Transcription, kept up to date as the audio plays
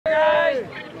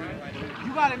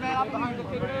got it, man. I'm behind you.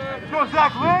 Go,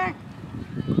 Zach, Lee!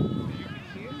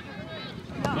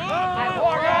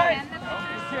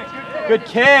 Good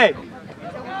kick!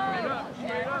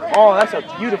 Oh, that's a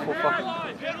beautiful fucking...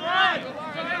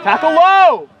 Tackle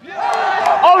low!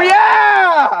 Oh,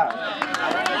 yeah!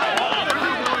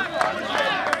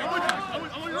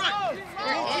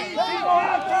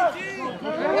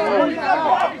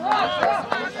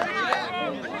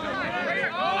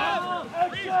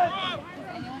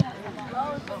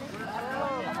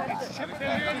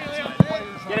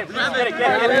 Get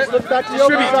it, Slip back to the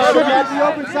open side. Slip back to the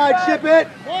open side. Ship it.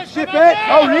 Ship it.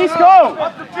 Oh, Reese, go!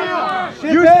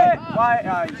 Ship Use it.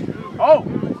 Why? Oh!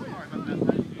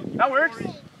 That works.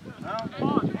 No.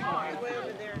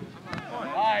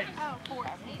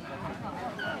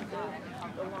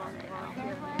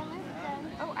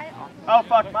 Oh,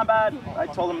 fuck, my bad. I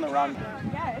told him the wrong.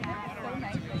 Yeah, it's so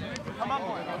nice. Come on,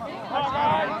 boy. Let's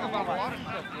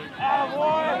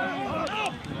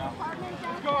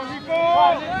go, Nico!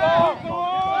 Right!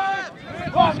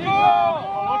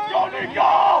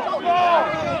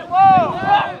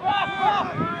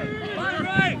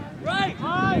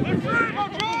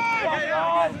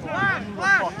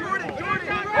 Flash! Jordan!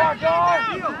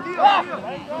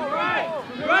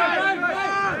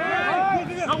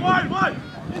 Right!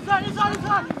 Inside!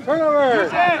 Turnover!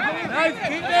 Nice,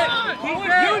 keep it!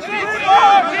 Use it!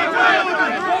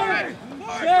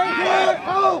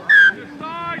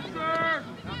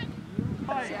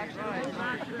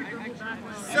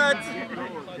 Set!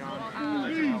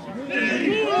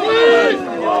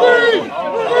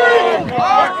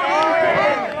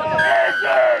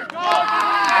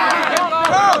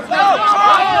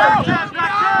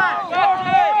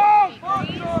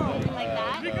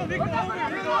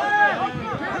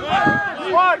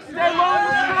 Stay low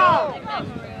and strong.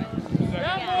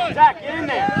 Zach, get in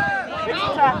there. Fix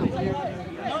the tackle.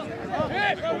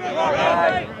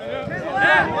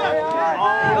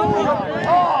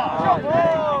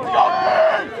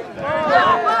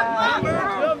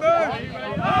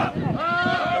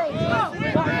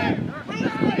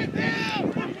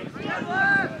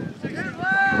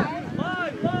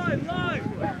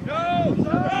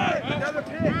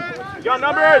 Your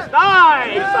numbers,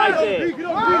 nice, Isaac.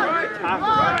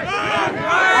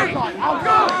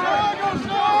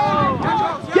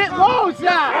 Get low,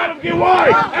 Zach. Adam, get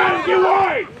wide.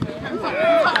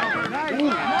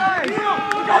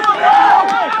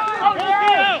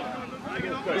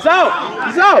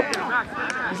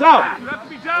 He's out.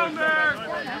 Be down there.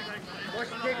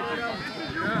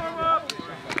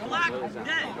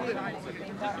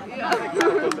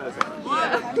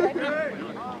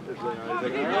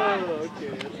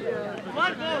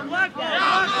 Black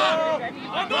ball.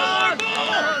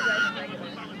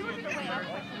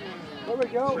 There we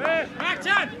go. Back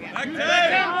 10. Go.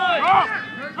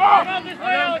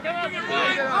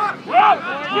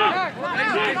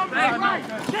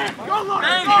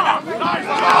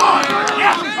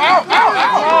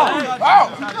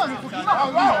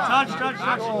 Touch.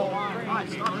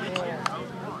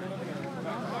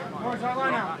 Where's our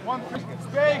line out? One space.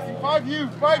 5U.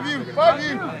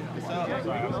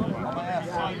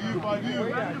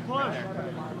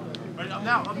 Up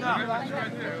now.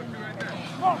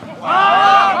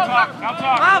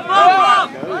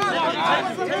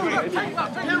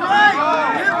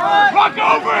 Rock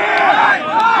over here!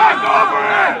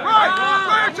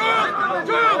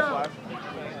 Two!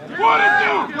 1 and 2!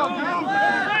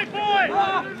 Straight, boy!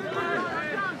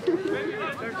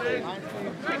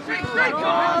 Straight,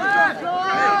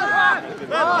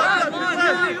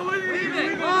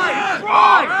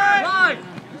 Right!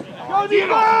 Go,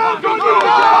 Dino!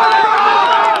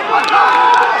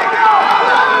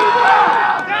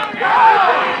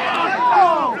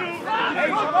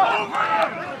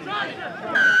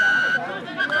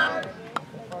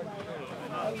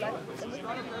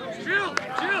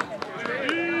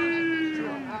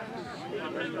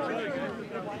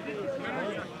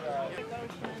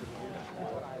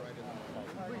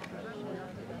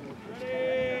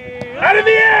 Out of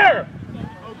the air!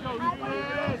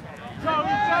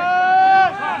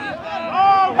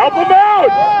 Help him out!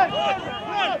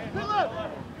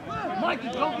 Mikey,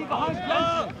 don't be behind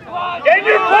Benson. In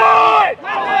your foot! Go!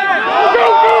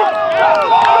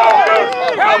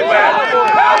 Help him!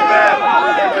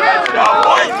 Go!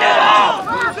 Push it out!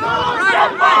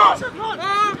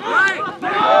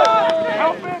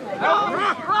 Help him!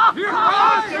 Here,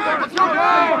 let's go!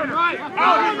 Out!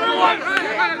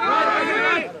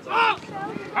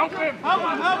 Help him!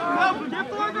 Get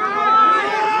for it!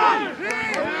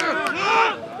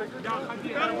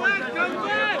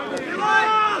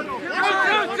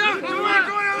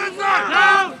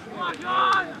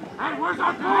 Go!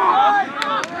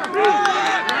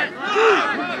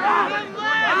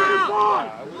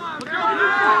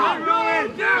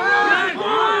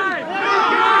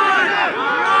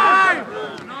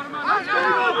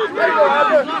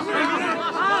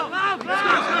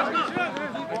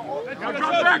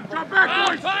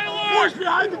 Push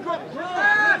behind the goal.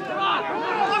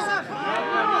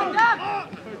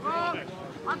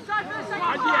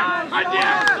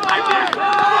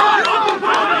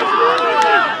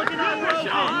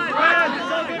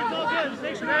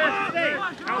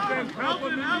 Help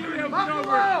him.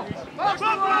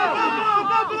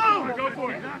 Go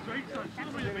for it.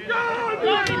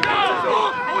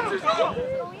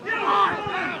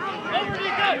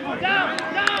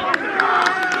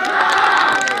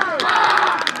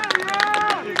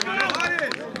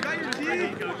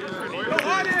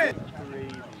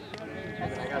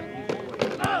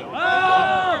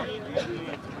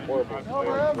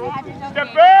 Step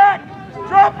back!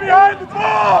 Drop behind the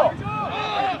ball!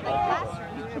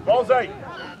 Ball's 8.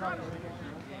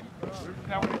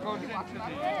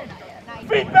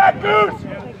 Feet back, Goose!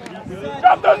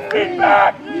 Drop those feet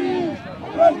back! And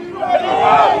we're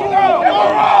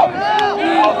out!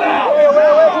 Ball's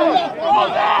out!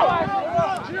 Ball's out!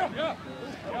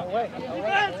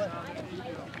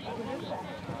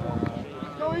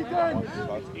 Go, Ethan!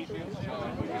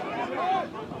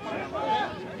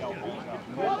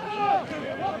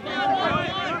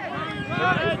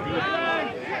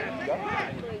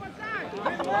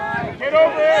 Get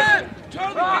over it!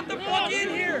 Charlie, get the fuck in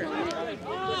here!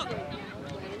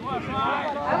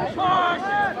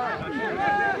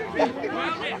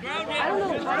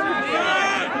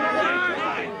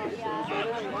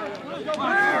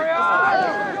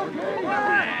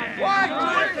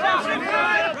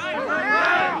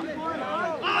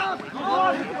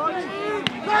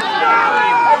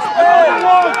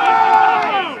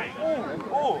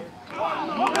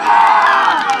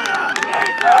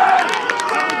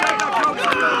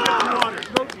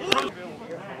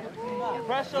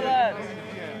 Pressure, lads.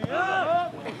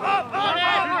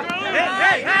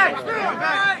 Hey!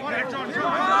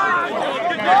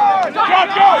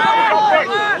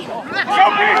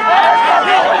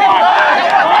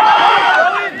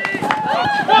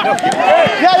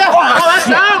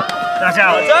 That's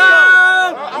out.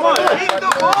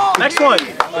 Next one.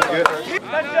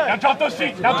 Now drop those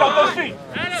feet. Drop those feet.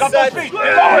 Get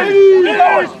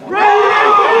lower.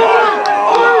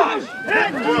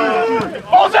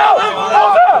 Balls out.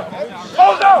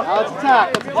 Now let's attack.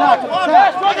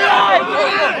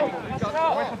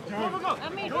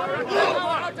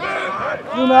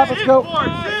 Zoom out, let's go.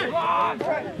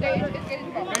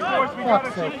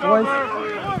 Fuck's sake, boys.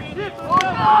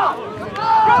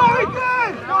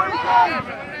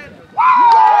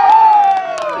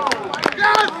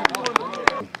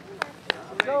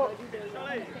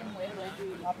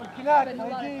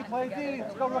 Play D.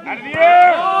 Let's go, Rugby. Out of the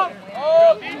air.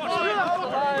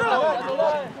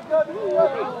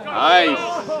 Nice.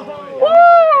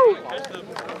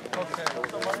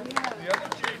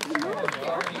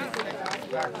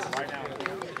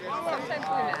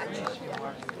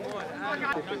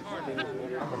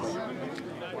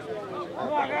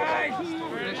 Come on, guys!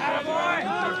 Attaboy!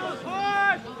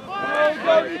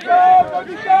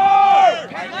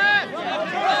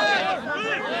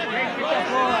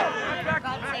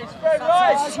 Spread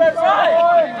right!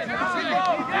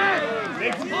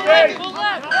 Step!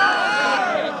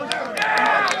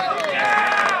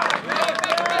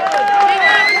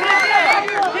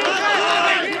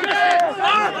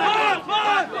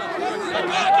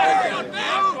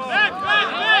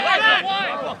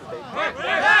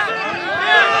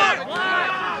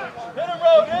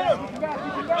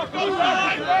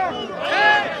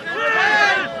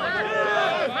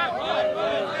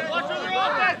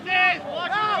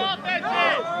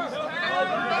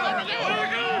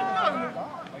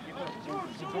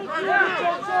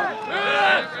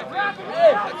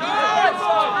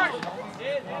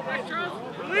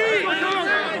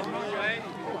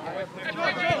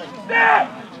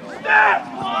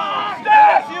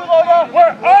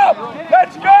 We're up!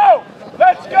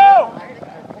 Let's go!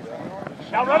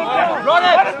 Now run him down! Run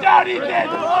him down, Ethan!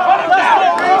 Run him down!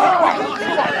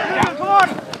 Come on!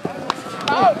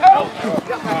 Out!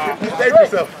 Save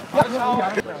yourself.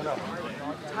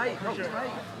 Tight.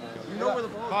 You know where the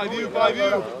ball is.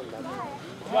 5U.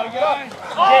 Gotta get up!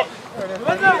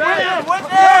 Win there!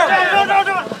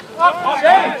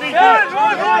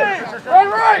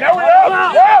 Right! Now we're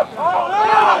out!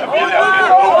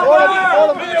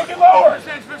 Video get lower!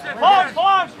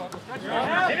 Palms!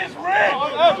 It is rigged!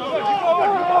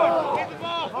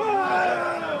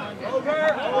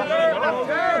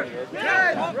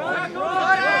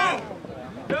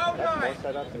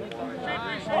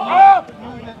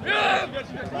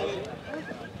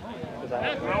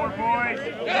 Lower, boys!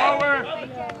 Lower!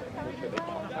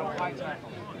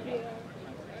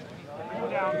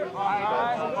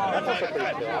 That's also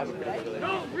pretty chill.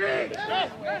 I'm pretty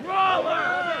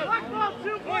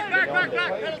Back,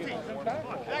 penalty.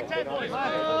 Back 10 points.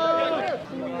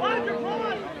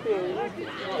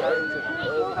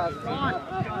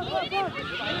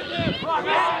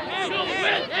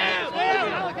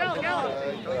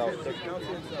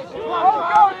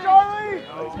 Go, Charlie!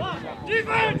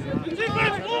 Defense!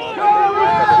 Defense!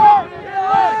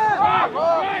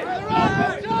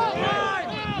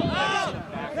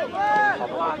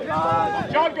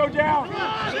 John, go down!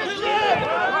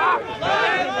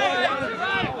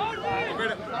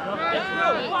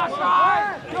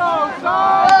 Go,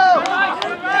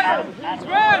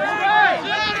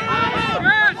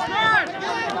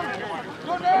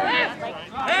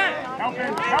 help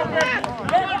him! Help him!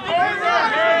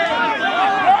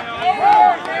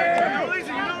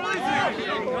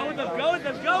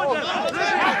 Go with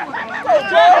them!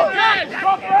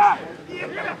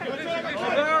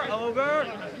 Over!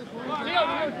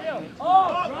 Oh!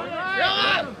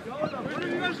 What are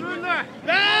you guys doing there?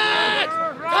 Back!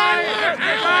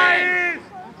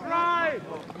 Right!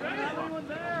 Everyone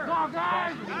there! Come on,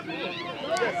 guys!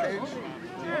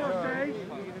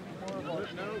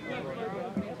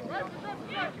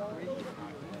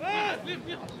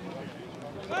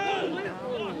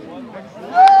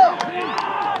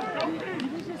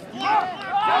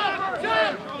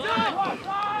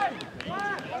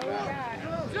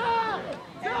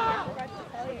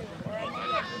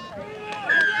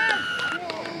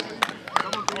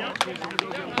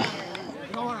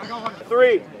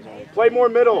 Three. Play more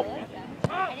middle.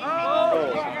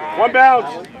 One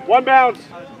bounce. One bounce.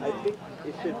 I think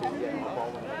it should be,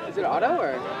 yeah. Is it auto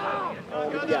or?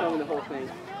 Yeah. The whole thing.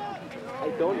 I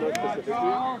don't know specifically,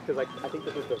 because like, I think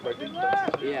this is the rugby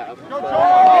stuff. Yeah. Up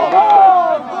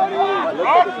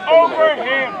over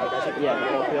him. Yeah, the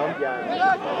whole film? Yeah.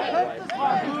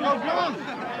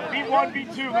 B1,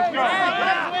 B2, let's go.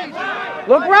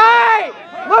 Look right!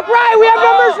 Look right! We have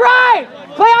numbers right!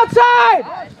 Play outside!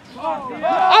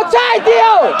 Outside,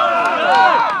 Deal!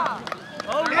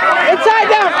 Inside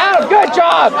down, out, good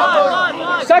job!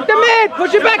 Suck them in,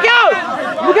 push it back out!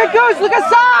 Look at Goose, look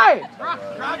aside!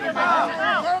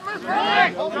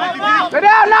 Go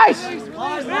down, nice!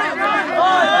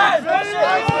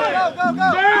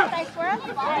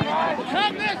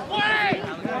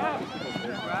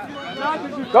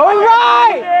 Going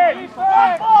right!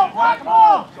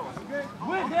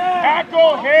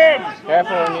 Tackle him!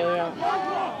 Careful, Emilio.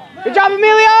 Good job,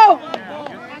 Emilio!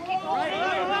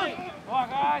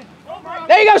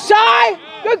 There you go, Sai!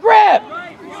 Good grip!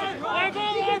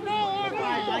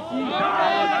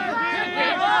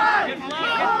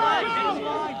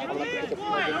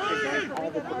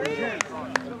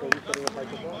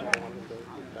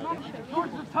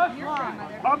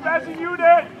 Up as a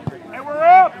unit! And we're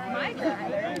up!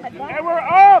 And we're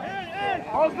up!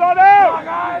 Ball's not out!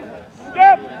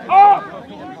 Step up!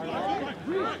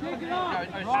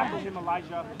 Him,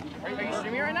 Elijah. Are you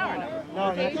streaming right now or no? No,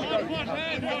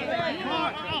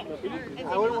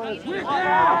 I wouldn't want to.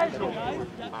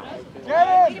 Get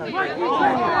it!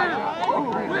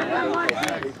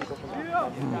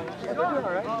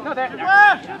 No, there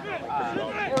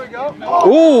we go.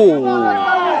 Ooh!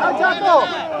 High tackle!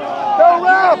 Go,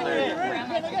 Ralph!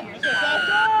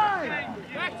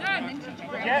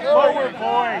 Get lower,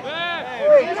 boys!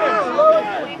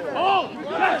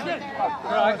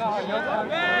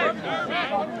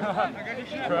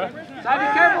 Sai, be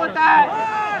careful with that!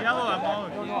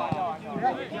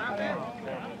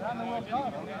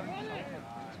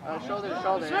 Shoulder to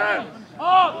shoulder.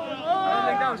 Oh!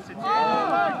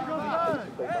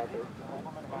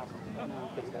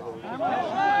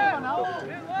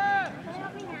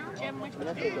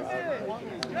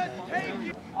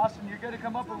 Austin, you're going to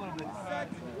come up a little bit.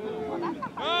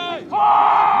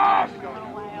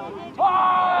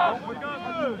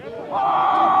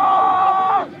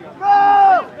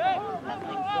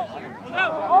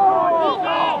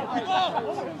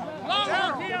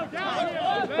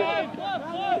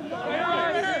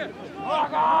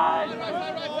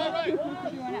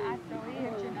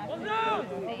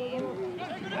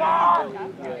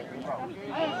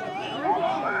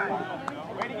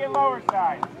 Way to get lower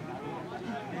side.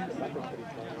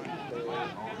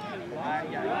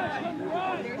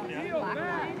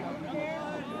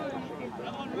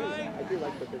 I do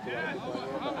like that there's a lot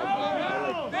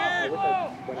of people on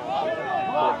here, but I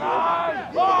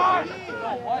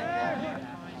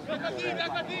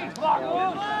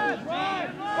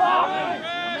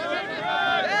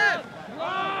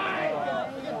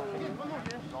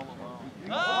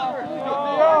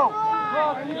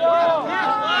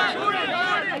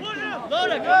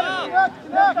wish I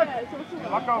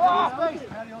Lock off.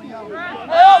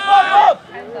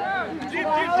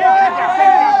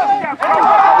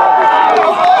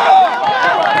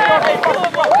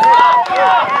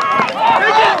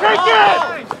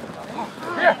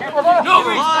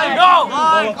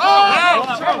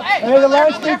 Hey, the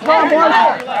last thing, come on, boys.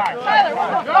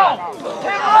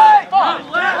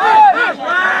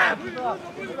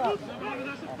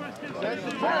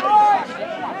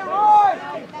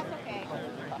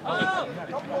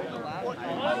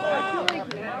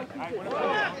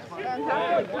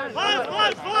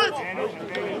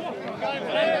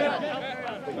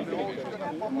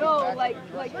 No, like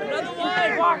Another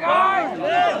one! Walk on!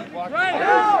 Right!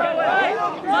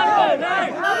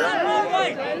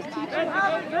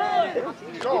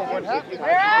 Joel, what happened? Lower!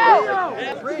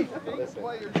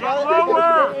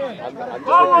 I'm just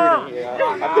recruiting here.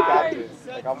 I'm the captain.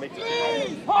 Like, I'll make it.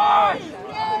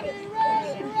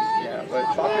 Yeah, but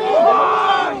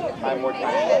soccer is time more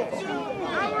time.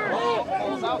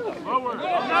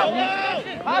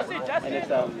 And it's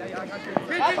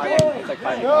like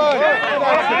 5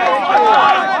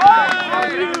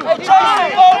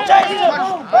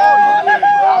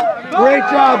 Great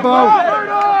job, Bo.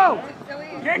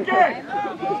 Kick it!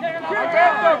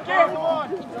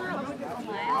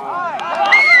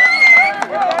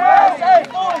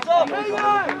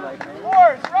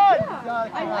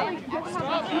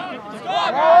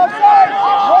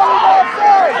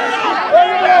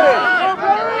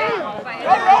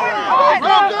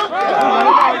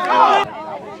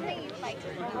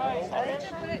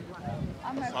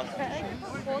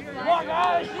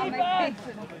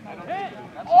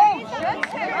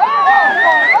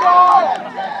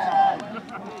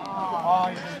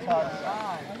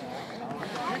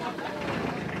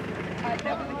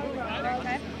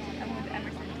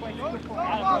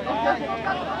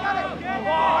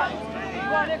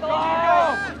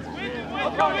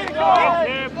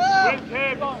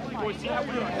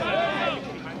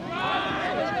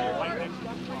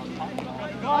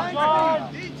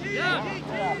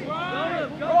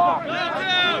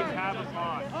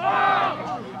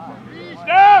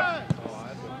 Step!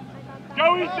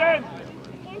 Go, Ethan!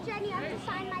 Hey, Jen, you have to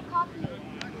sign my copy.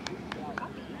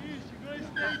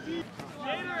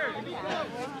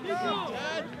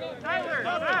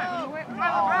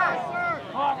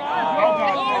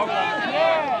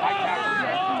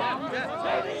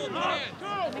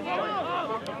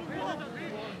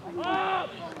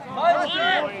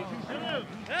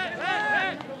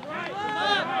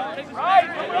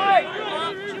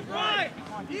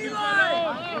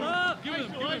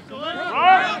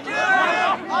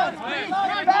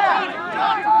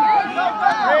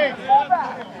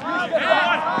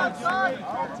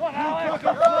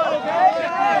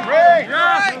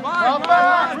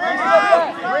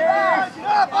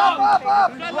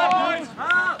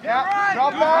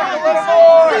 Drop back a little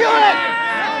more.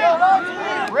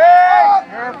 Ring,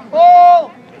 you're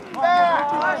full back.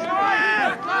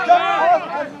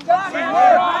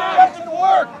 Just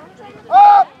work.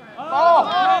 Up. Ball.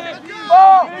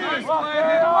 Ball.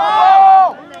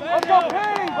 Let's go,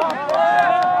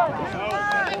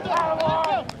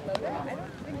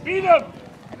 Beat him!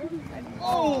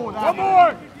 Oh, One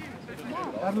more!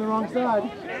 I'm the wrong side.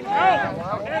 And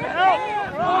help! And help!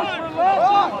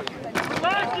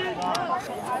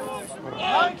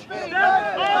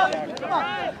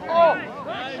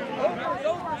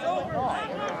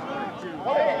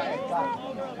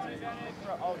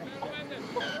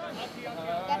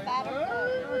 That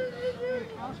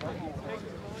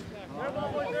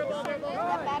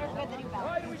batter's good that you found.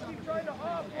 Why do we keep trying to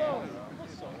offload?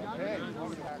 Hey,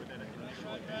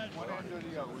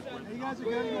 you guys are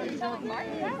good.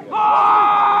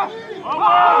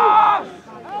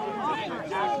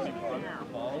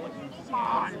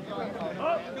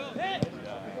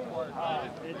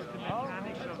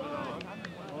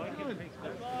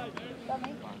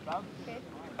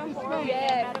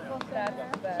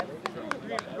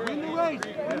 Win the race.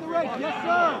 Win the race. Yes,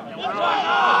 sir.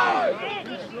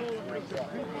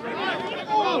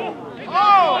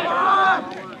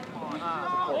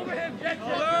 Overhead, get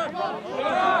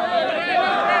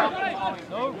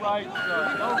No right, sir.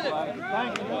 No right.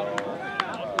 Thank you.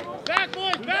 back,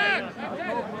 boys, back!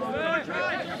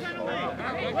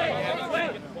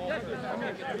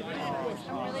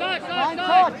 Fine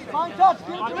touch. Fine touch.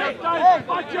 Give it to Reese. Hey.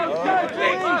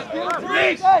 Give it to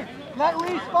Reese. Hey. Let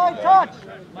Reese find touch.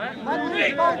 Let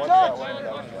Reese find touch.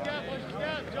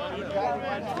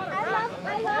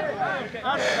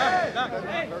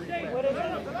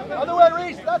 Other way,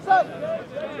 Reese. That's it.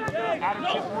 Adam,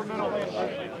 shift more middle.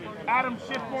 Adam,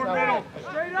 shift more middle.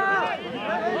 Straight up!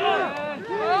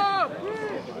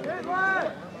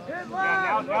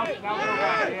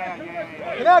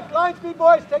 Connect, line speed,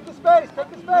 boys. Take the space.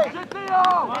 Take the space.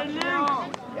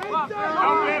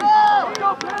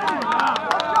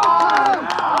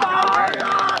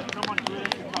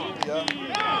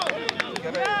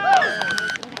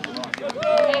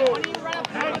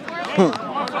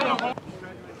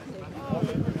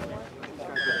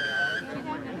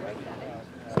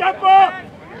 Step up!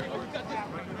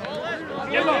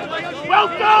 Well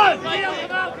done!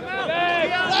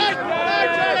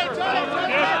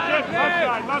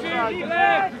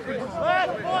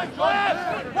 Left side.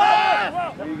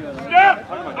 Step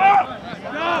up!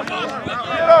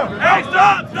 Hey,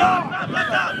 stop!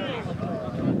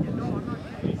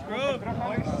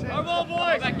 Come on,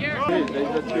 boys! Back here.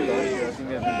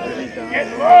 Get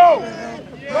low!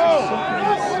 Go!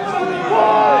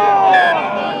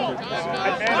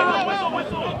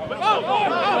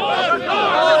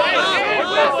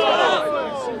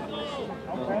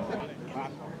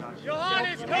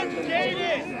 Johannes, Coach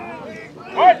Gators!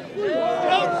 What?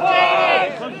 Coach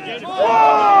Gators!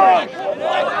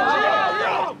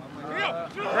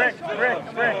 Brick.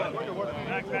 Back.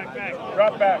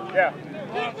 Drop back, yeah.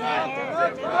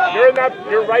 You're in that,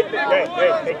 you're right there.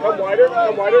 Hey, come wider.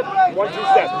 1-2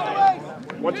 steps.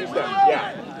 1-2 steps,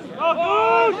 yeah.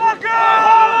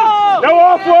 No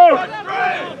offload!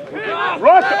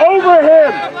 Rush over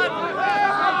him!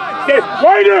 Okay,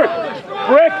 wider!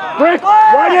 Brick!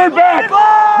 Wider and back!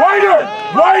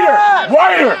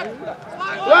 Wider!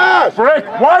 Brick,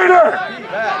 wider!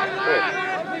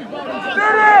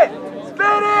 Spin it!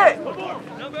 Down!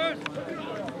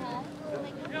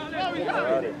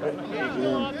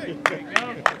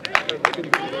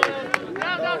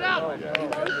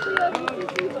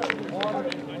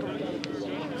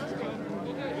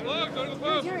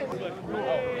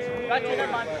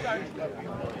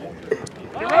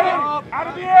 Get ready! Out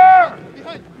of the air!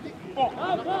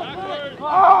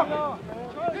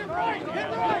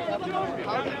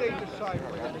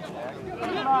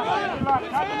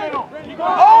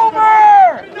 Over!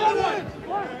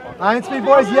 Line speed,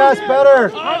 boys. Yes, better.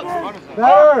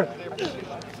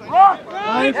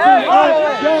 Line speed,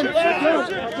 Jen.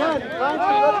 Line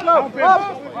speed, let's go.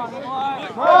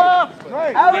 Up.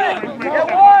 Alec, get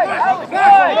wide.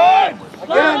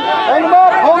 Again,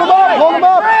 hold him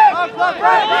up.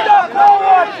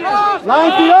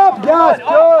 Line speed up. Yes,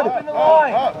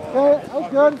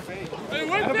 good.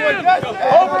 Okay, that was good.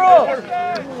 Overall.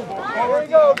 There we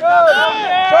go, good.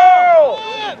 Charles!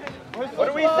 What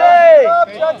do we say? Up,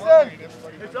 Judson.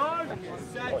 It's on!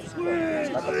 Squeeze!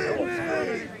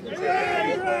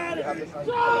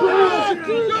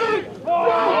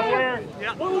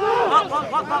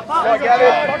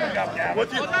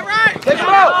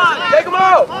 Take him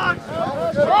out!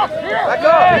 Back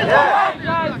up!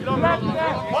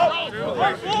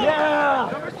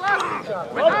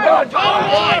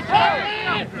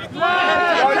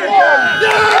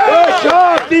 Good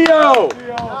job, Theo!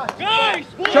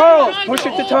 Charles, push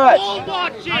it to touch.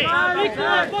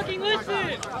 Fucking listen!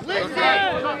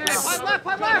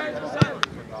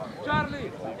 Charlie!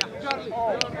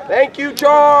 Thank you,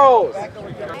 Charles.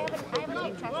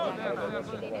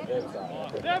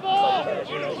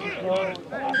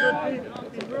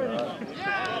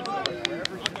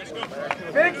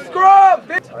 Big scrub!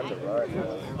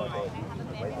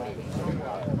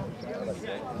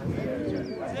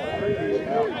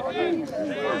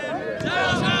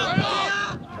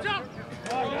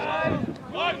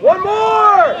 One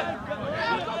more!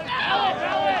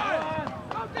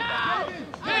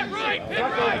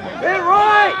 Hit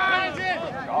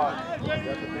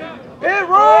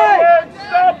right!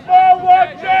 Stop ball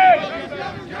watching!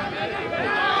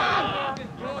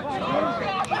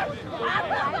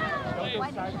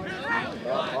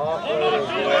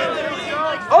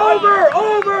 Over!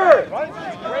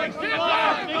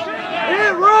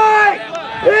 Hit right!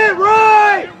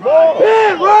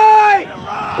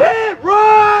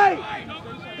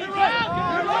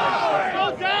 Go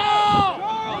down!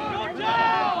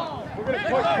 We're going to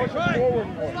push it forward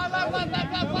more.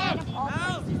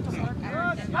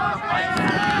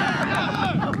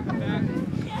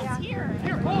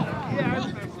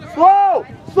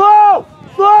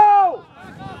 Slow!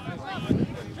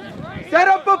 Set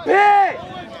up a pit!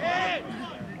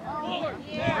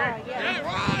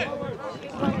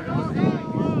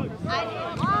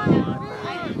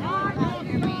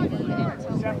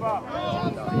 Step up.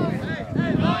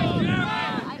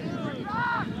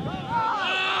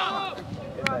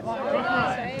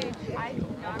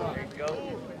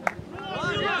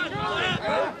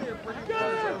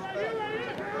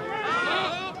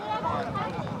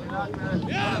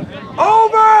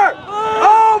 Over!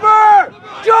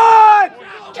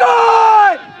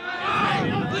 John!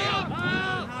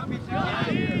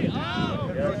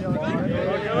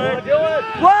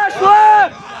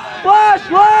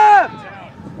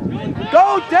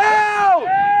 Go down!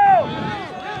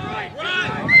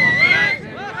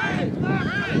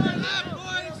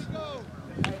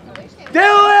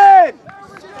 Dylan!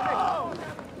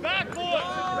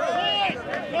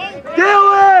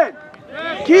 Dylan!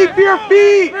 Keep your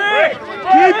feet!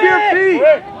 Keep your feet!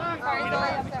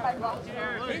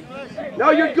 No,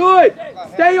 you're good!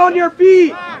 Stay on your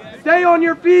feet! Stay on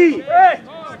your feet!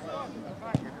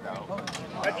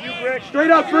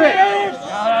 Straight up, Brick!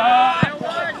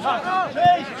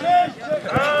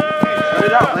 Let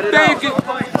it out, let it out. Brick,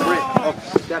 oh,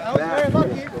 step back. Come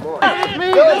on.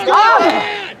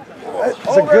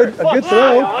 That's a good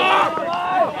throw.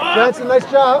 Johnson, nice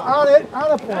job. On it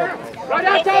for him. Right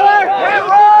out, Taylor! Hit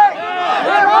right!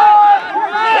 Hit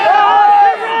right!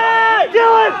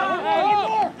 Dylan!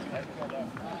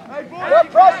 Good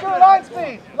pressure, line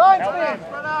speed. Line speed.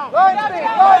 Line speed.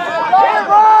 Line speed. Hit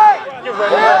right! Hit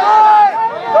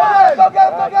right! Go get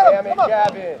him. Come on.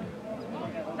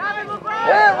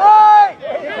 Hit right!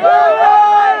 Hit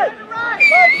right! Line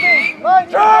speed. Line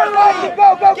speed. Charlie! Go.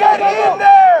 Get in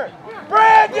there!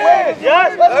 Brandon! Yes!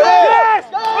 Yes!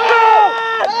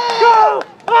 Go!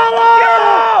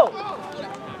 Follow!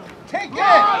 Take it!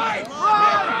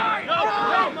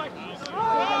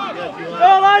 Go,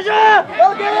 Elijah! Go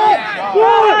get it! Go,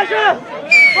 Elijah!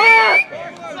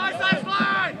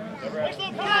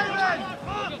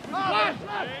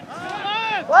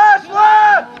 Flash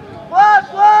left! Flash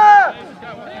left!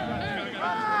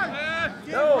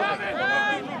 No.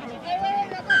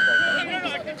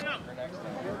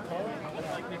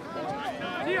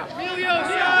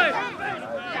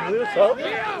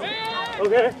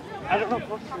 Okay. I don't know.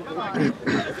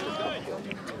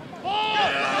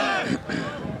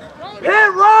 Hit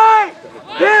right!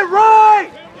 Hit right!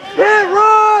 Hit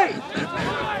right!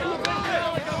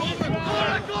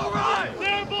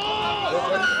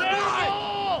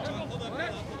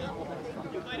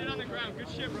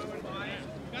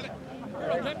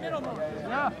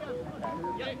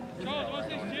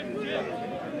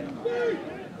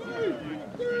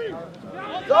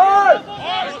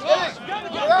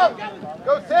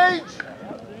 Go Sage!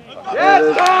 Yes,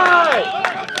 guys!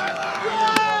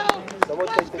 Someone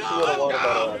take the shield of water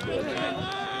bottle out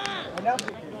there.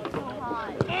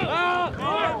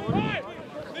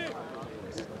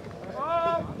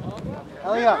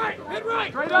 Hell yeah.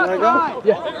 Straight up, Wanna go?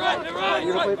 Yeah.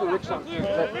 You're gonna play for Rick Song. Right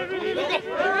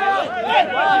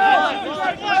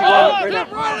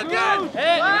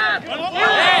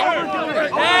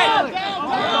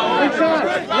Big shot.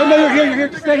 No, you're here.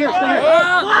 Stay here.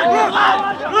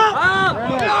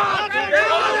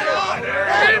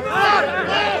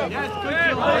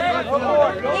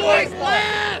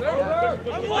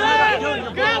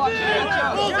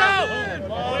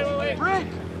 Rick,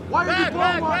 why are you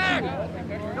ball watching?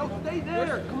 No, stay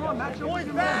there. Come on, match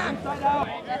your man inside out.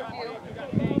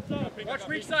 Watch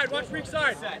weak side. What's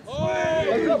up?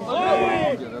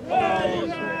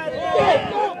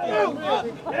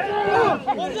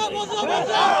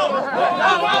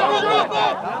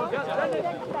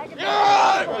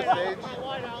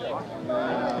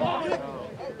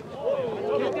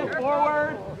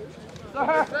 Forward.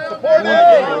 Sir. Support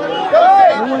it.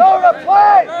 Load up,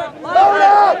 play. Load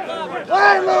up.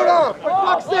 Play, load up. For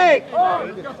fuck's sake.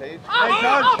 Hey,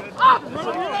 Coach.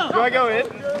 Do I go in?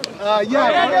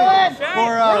 Yeah.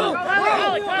 For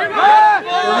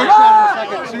Rick Song in a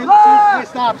second. Soon as he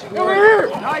stops. Over here.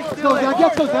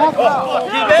 Get so Zach.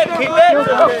 Keep it.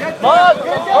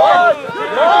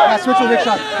 Yeah, switch with Rick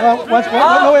Song. Wait.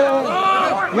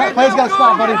 Yeah, play's got to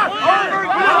stop, buddy.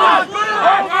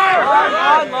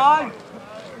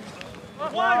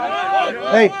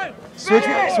 Hey, switch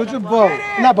with Bo.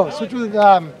 Not Bo. Switch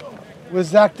with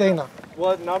Zach Dana.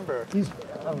 What number? He's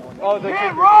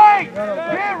Get right!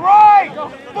 Get right!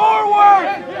 Forward!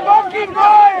 Fucking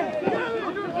run!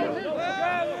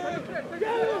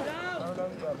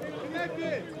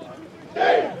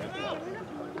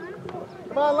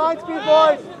 Come on, line speed,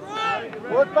 boys.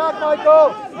 Work back, Michael.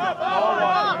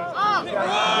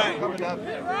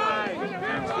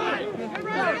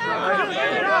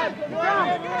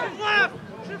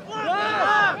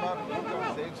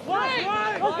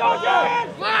 Let's go, Dylan!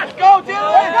 Let's go,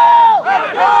 Dylan! Let's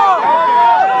go!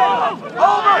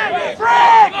 Over!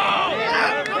 Brick!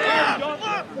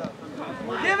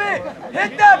 Give it!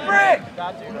 Hit that brick!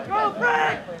 Go,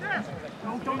 Brick!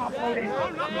 Don't offload it.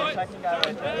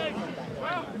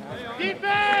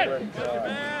 Defense!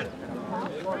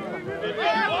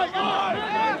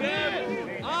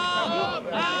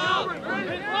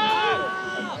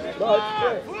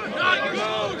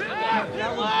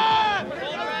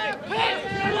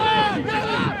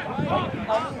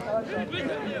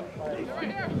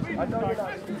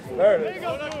 There it is.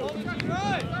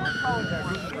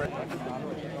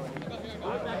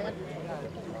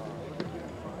 I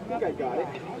think I got it.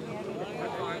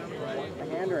 A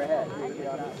hand or a head?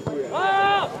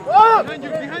 Up!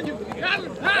 Behind you!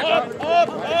 Up!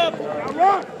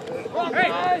 Run! Hey!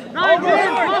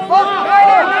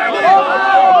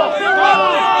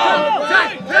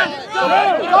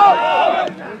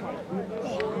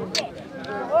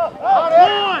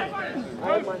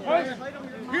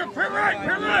 Here, pin right!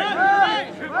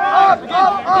 Up!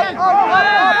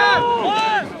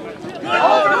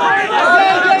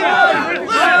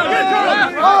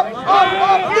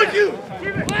 With you!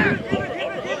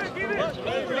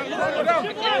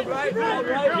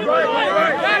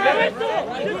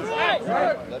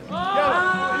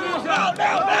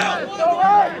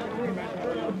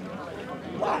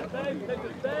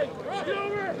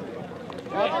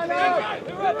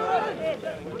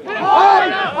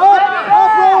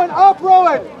 Up,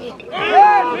 Rowan! Win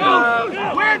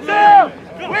them!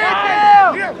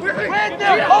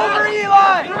 Over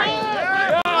Eli!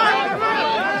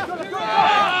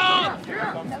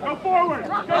 Go forward!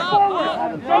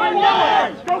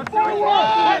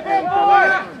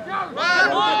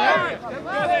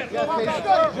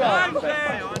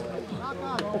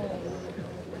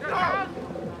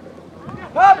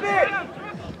 Pop it!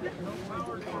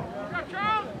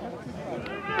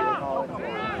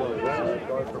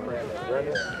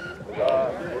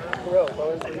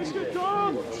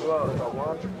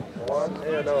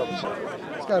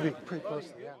 It's got to be pretty close to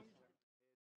the end.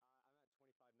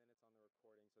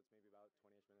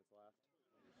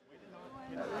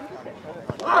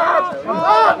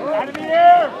 Out of the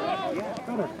air!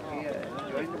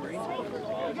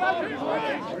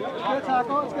 Good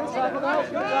tackle, it's good tackle now, it's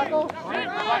good tackle.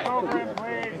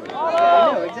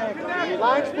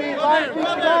 Line speed, Jack.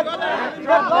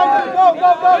 Go.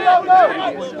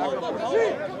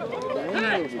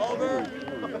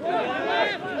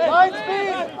 Line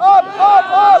speed, up. Up.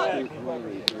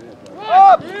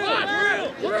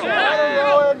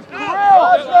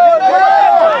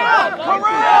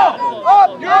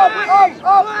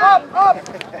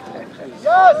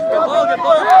 Yes.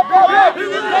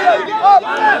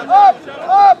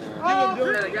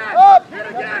 Up.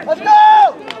 Let's go.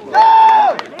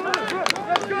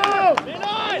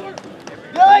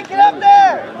 Dylan, get up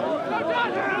there.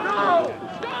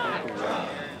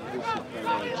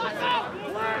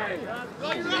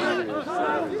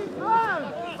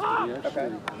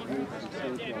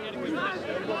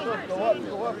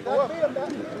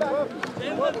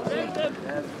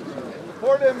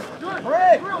 Support him.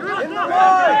 Brick! In the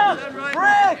line!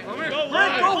 Brick!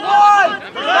 Brick, go wide!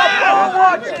 Stop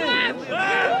watching!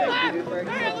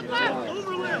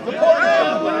 Support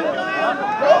him!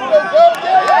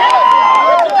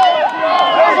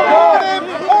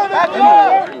 Go!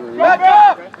 Back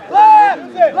up! Left!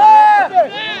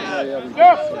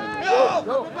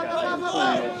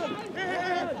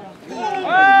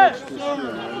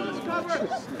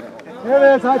 Here it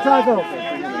is, high tackle.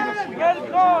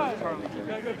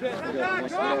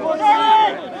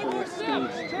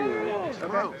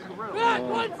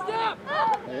 One step! I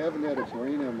haven't had a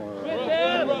green him or I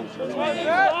don't think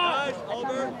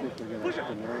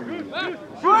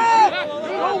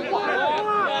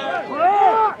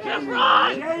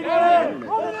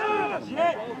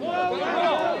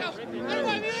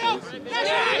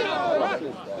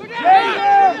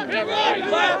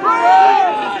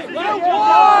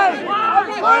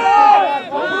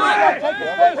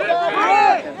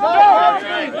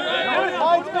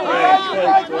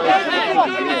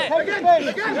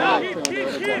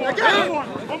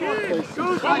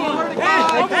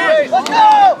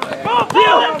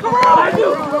we're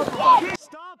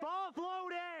Stop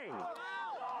offloading!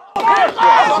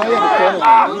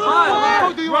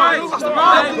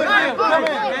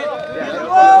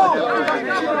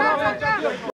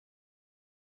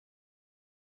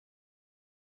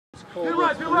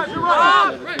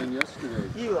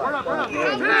 You're right.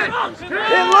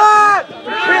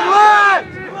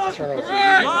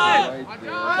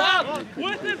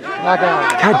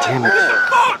 God damn it.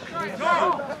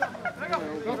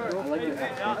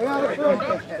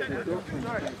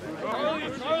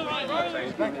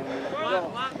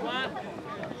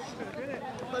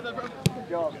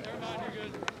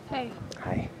 Hey.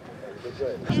 Hi.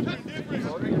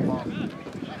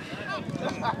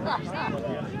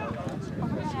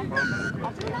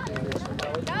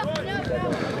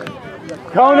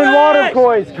 Cone and water,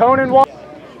 boys. Cone and water.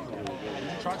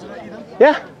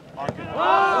 Yeah.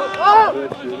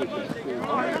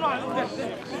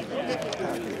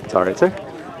 It's all right, sir.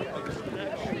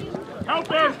 Help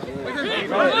him!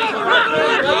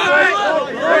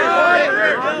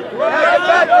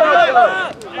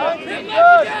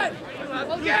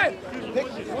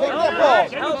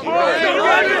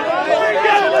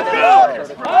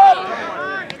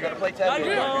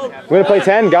 We're gonna play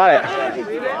 10. Got it.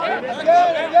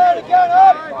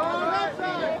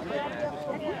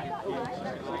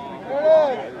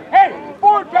 Hey,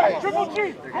 forward pass, triple G!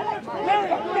 Larry,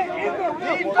 get in there,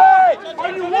 what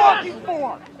are you walking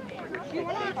for?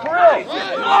 Real!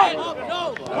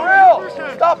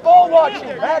 Stop ball watching!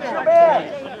 Match your man!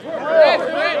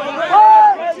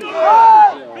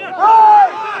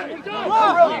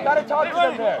 Real, you gotta talk to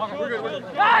them there.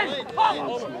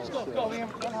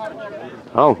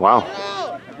 Oh, wow.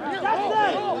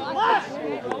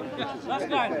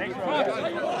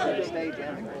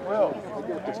 Real,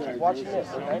 keep watching this,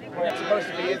 okay? I'm supposed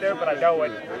to be in there, but I know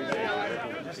it.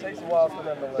 It just takes a while for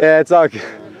them to learn. Yeah, it's all good.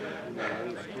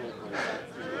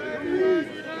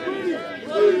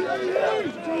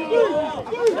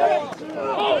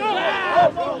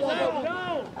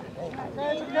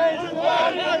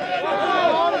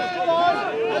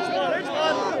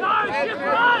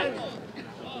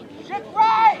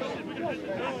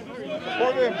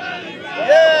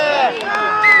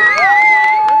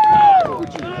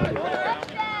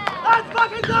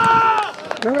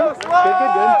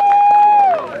 Good.